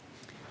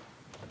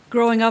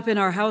Growing up in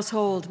our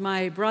household,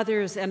 my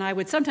brothers and I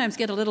would sometimes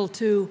get a little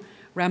too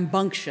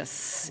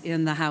rambunctious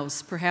in the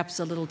house, perhaps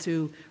a little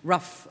too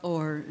rough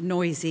or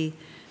noisy.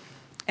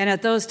 And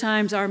at those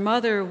times, our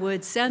mother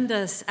would send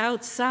us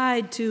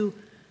outside to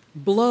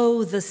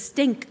blow the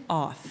stink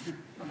off.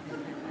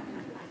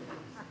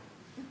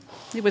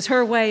 It was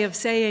her way of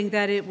saying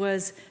that it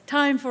was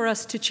time for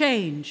us to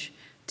change,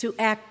 to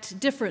act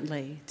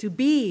differently, to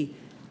be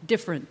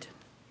different.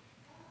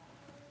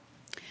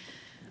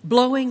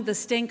 Blowing the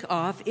stink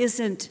off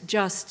isn't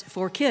just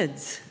for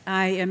kids.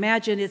 I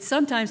imagine it's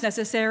sometimes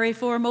necessary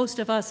for most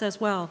of us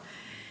as well.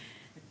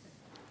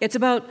 It's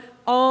about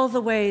all the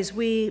ways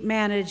we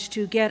manage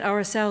to get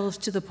ourselves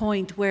to the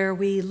point where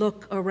we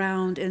look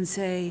around and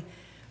say,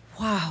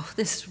 wow,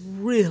 this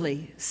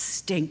really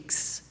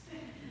stinks.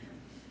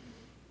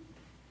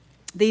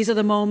 These are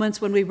the moments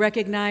when we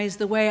recognize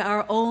the way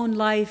our own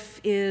life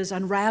is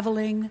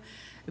unraveling,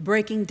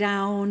 breaking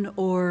down,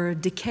 or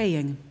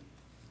decaying.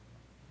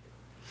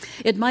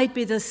 It might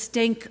be the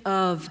stink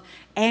of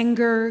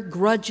anger,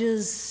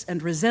 grudges,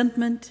 and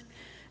resentment,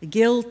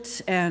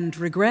 guilt and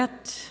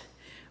regret,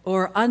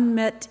 or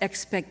unmet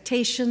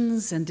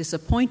expectations and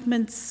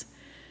disappointments.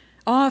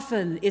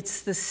 Often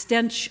it's the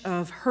stench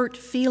of hurt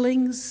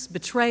feelings,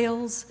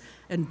 betrayals,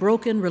 and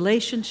broken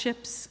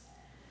relationships.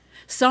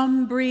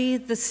 Some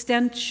breathe the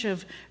stench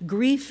of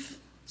grief,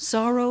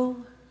 sorrow,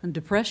 and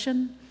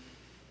depression,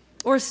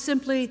 or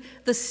simply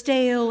the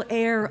stale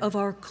air of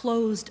our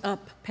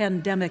closed-up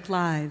pandemic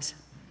lives.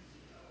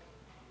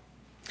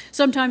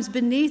 Sometimes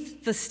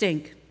beneath the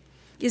stink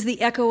is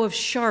the echo of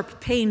sharp,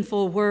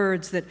 painful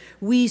words that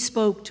we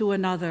spoke to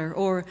another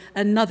or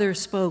another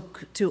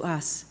spoke to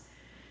us.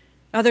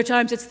 Other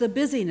times it's the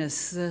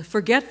busyness, the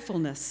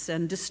forgetfulness,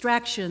 and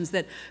distractions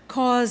that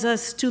cause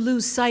us to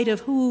lose sight of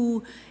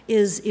who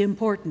is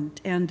important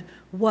and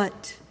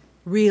what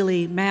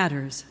really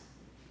matters.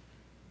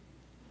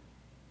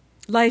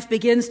 Life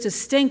begins to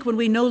stink when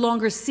we no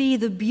longer see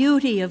the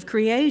beauty of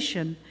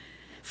creation,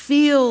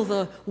 feel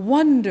the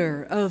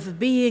wonder of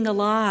being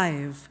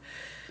alive,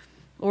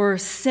 or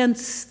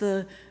sense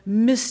the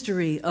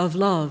mystery of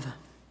love.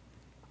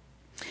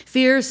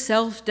 Fear,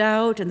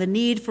 self-doubt, and the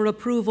need for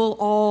approval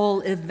all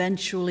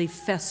eventually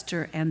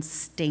fester and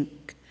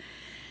stink.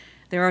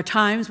 There are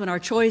times when our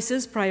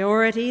choices,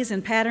 priorities,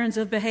 and patterns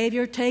of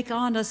behavior take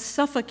on a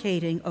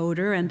suffocating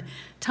odor, and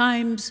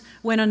times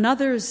when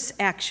another's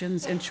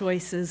actions and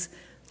choices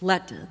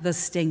let the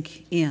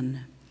stink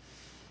in.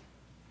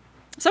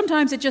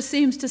 Sometimes it just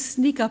seems to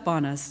sneak up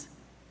on us.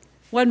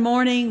 One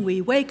morning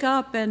we wake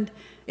up and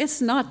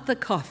it's not the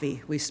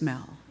coffee we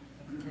smell.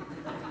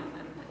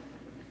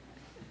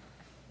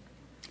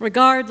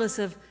 Regardless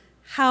of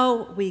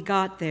how we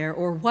got there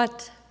or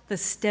what the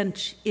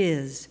stench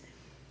is,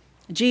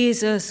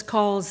 Jesus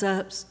calls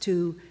us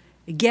to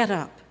get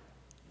up,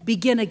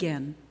 begin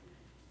again,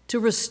 to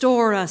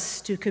restore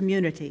us to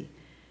community,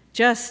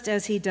 just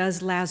as he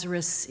does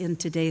Lazarus in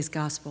today's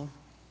gospel.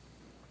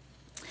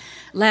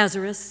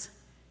 Lazarus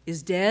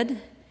is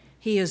dead.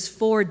 He is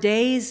 4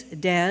 days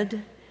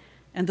dead,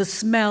 and the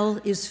smell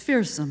is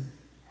fearsome.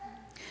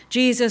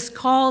 Jesus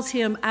calls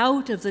him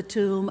out of the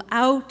tomb,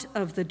 out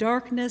of the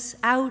darkness,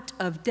 out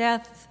of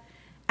death,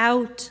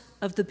 out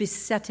of the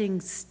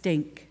besetting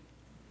stink.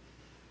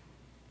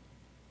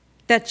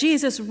 That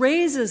Jesus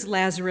raises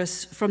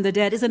Lazarus from the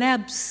dead is an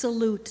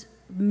absolute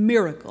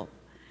miracle.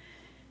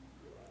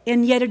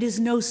 And yet it is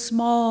no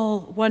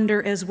small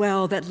wonder as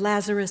well that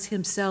Lazarus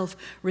himself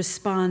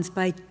responds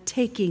by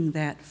taking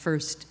that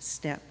first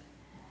step,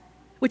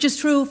 which is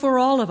true for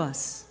all of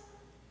us.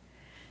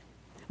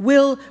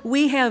 Will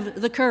we have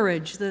the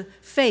courage, the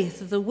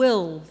faith, the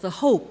will, the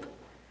hope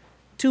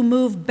to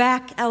move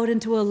back out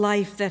into a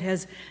life that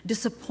has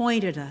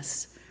disappointed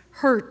us,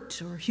 hurt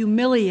or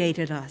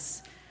humiliated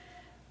us,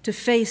 to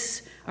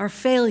face our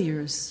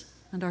failures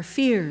and our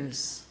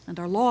fears and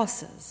our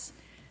losses,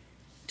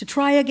 to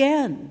try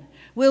again?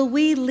 Will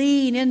we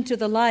lean into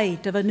the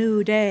light of a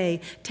new day,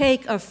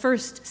 take a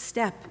first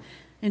step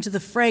into the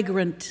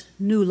fragrant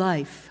new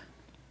life?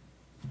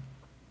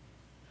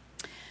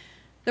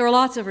 There are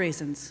lots of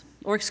reasons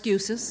or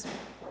excuses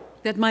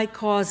that might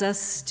cause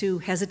us to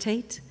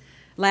hesitate.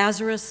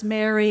 Lazarus,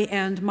 Mary,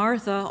 and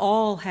Martha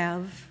all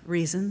have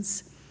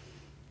reasons.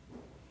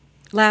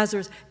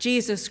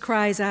 Jesus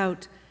cries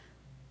out,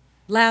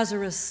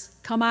 "Lazarus,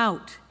 come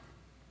out."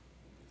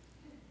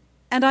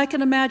 And I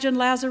can imagine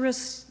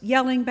Lazarus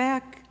yelling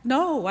back,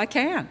 "No, I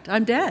can't.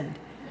 I'm dead.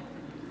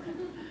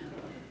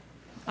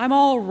 I'm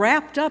all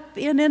wrapped up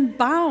in and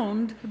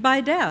bound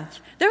by death.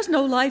 There's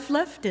no life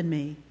left in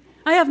me.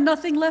 I have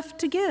nothing left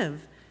to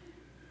give.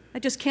 I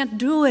just can't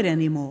do it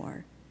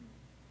anymore.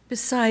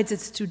 Besides,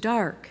 it's too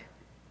dark.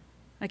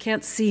 I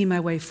can't see my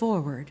way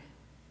forward."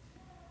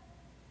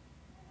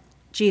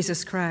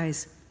 Jesus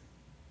cries,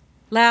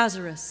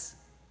 "Lazarus,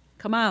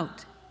 come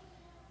out."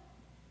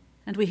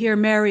 And we hear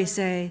Mary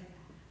say,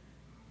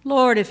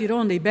 "Lord, if you'd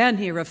only been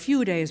here a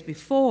few days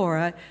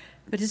before,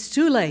 but it's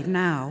too late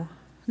now.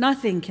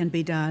 Nothing can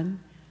be done.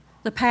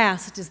 The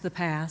past is the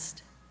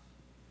past."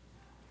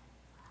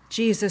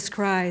 Jesus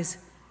cries,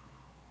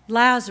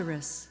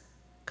 "Lazarus,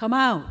 come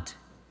out."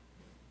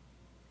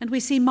 And we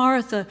see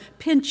Martha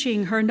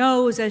pinching her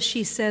nose as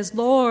she says,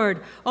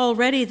 "Lord,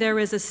 already there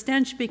is a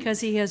stench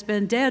because he has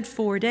been dead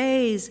 4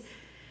 days."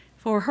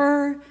 For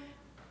her,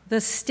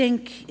 the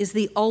stink is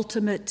the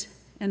ultimate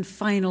and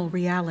final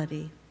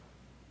reality.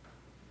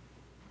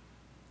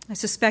 I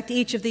suspect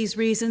each of these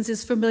reasons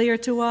is familiar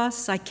to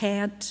us. I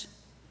can't.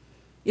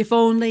 If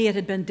only it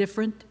had been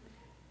different.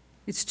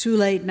 It's too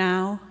late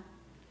now.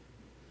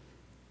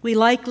 We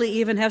likely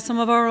even have some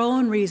of our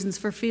own reasons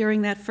for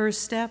fearing that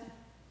first step.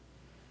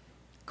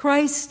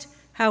 Christ,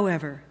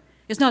 however,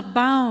 is not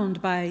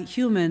bound by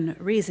human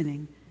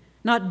reasoning,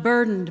 not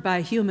burdened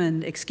by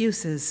human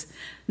excuses,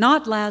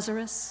 not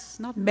Lazarus,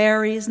 not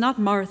Mary's, not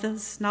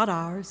Martha's, not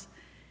ours.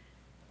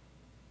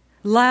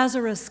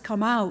 Lazarus,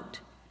 come out,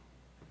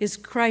 is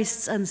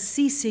Christ's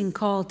unceasing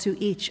call to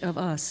each of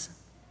us.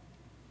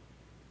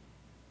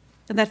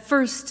 And that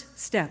first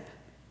step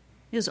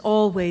is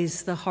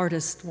always the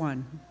hardest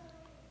one.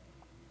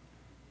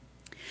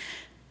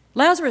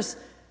 Lazarus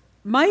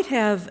might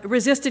have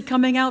resisted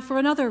coming out for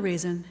another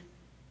reason.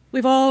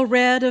 We've all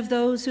read of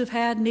those who've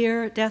had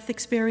near-death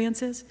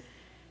experiences.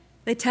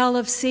 They tell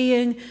of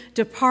seeing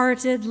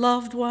departed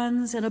loved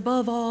ones and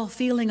above all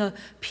feeling a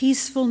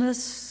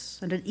peacefulness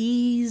and an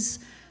ease,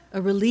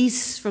 a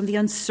release from the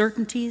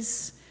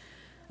uncertainties,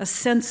 a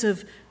sense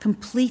of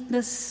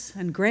completeness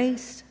and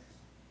grace.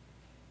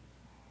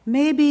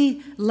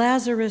 Maybe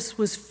Lazarus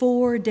was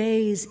 4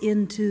 days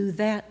into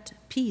that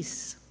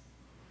peace.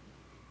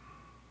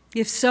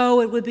 If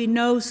so, it would be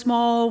no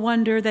small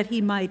wonder that he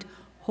might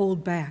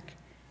hold back.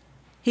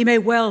 He may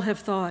well have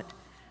thought,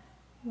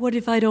 "What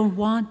if I don't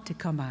want to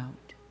come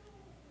out?"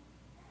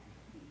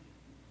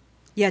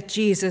 Yet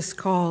Jesus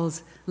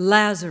calls,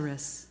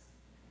 "Lazarus,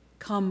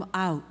 come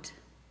out."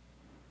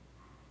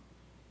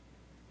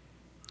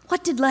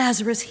 What did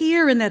Lazarus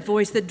hear in that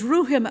voice that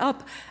drew him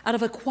up out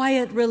of a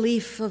quiet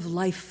relief of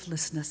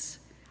lifelessness?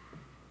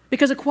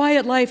 Because a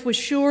quiet life was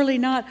surely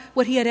not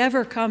what he had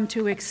ever come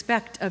to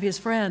expect of his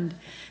friend.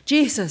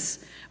 Jesus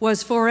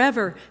was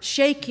forever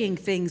shaking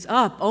things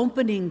up,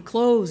 opening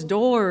closed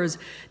doors,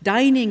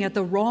 dining at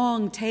the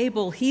wrong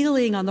table,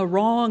 healing on the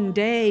wrong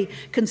day,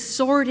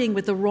 consorting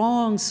with the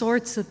wrong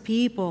sorts of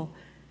people.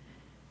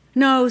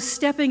 No,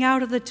 stepping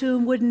out of the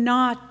tomb would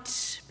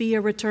not be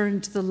a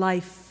return to the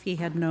life he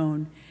had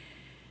known.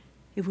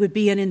 It would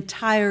be an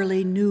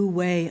entirely new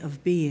way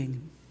of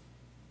being.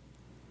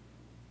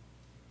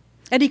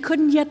 And he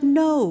couldn't yet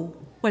know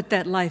what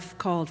that life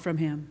called from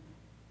him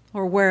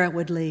or where it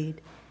would lead.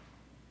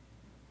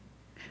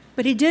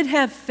 But he did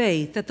have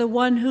faith that the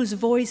one whose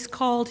voice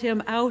called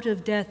him out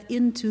of death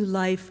into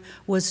life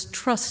was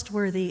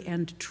trustworthy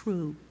and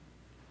true.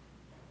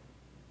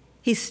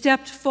 He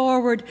stepped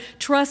forward,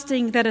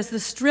 trusting that as the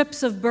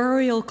strips of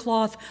burial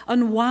cloth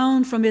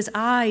unwound from his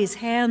eyes,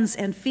 hands,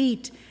 and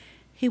feet,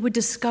 he would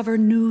discover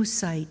new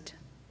sight,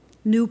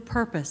 new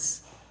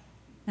purpose,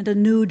 and a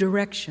new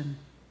direction.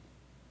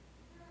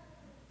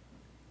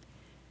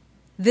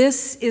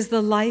 This is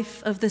the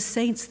life of the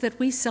saints that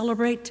we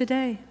celebrate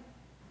today.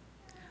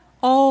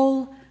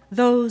 All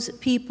those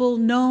people,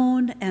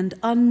 known and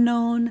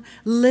unknown,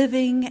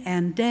 living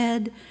and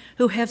dead,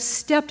 who have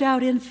stepped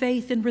out in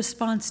faith in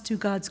response to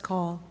God's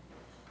call,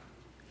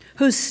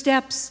 whose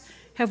steps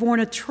have worn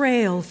a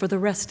trail for the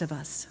rest of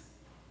us.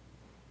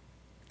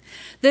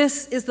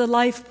 This is the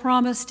life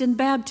promised in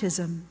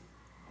baptism.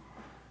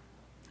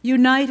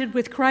 United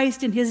with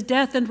Christ in his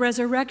death and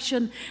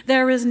resurrection,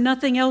 there is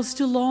nothing else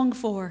to long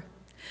for,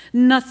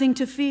 nothing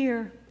to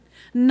fear,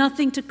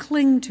 nothing to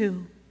cling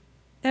to,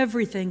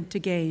 everything to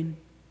gain.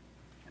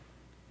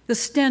 The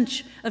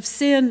stench of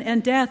sin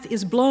and death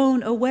is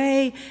blown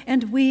away,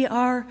 and we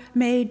are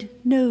made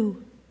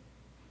new.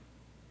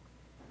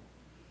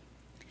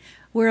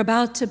 We're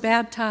about to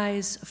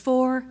baptize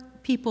 4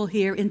 people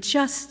here in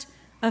just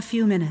a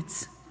few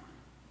minutes.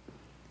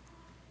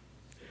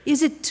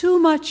 Is it too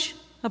much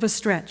of a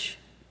stretch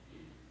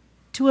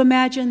to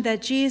imagine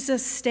that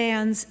Jesus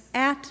stands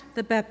at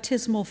the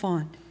baptismal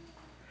font,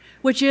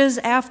 which is,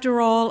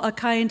 after all, a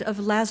kind of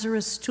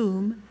Lazarus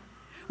tomb,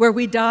 where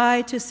we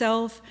die to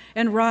self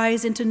and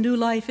rise into new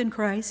life in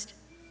Christ?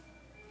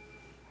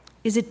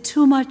 Is it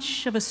too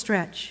much of a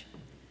stretch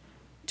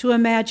to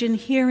imagine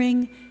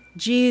hearing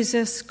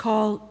Jesus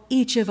call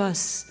each of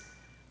us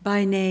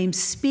by name,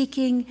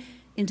 speaking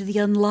into the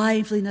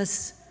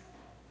unliveliness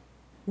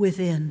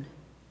within?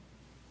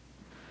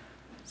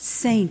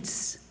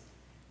 Saints,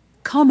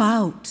 come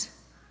out.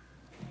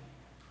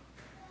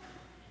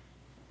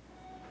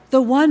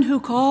 The one who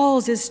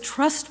calls is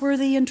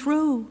trustworthy and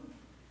true,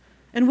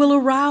 and will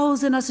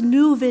arouse in us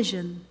new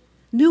vision,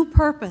 new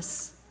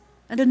purpose,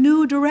 and a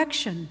new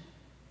direction.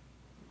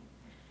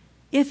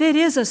 If it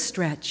is a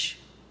stretch,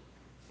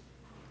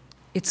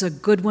 it's a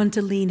good one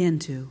to lean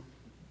into.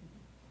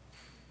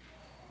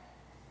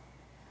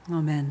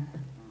 Amen.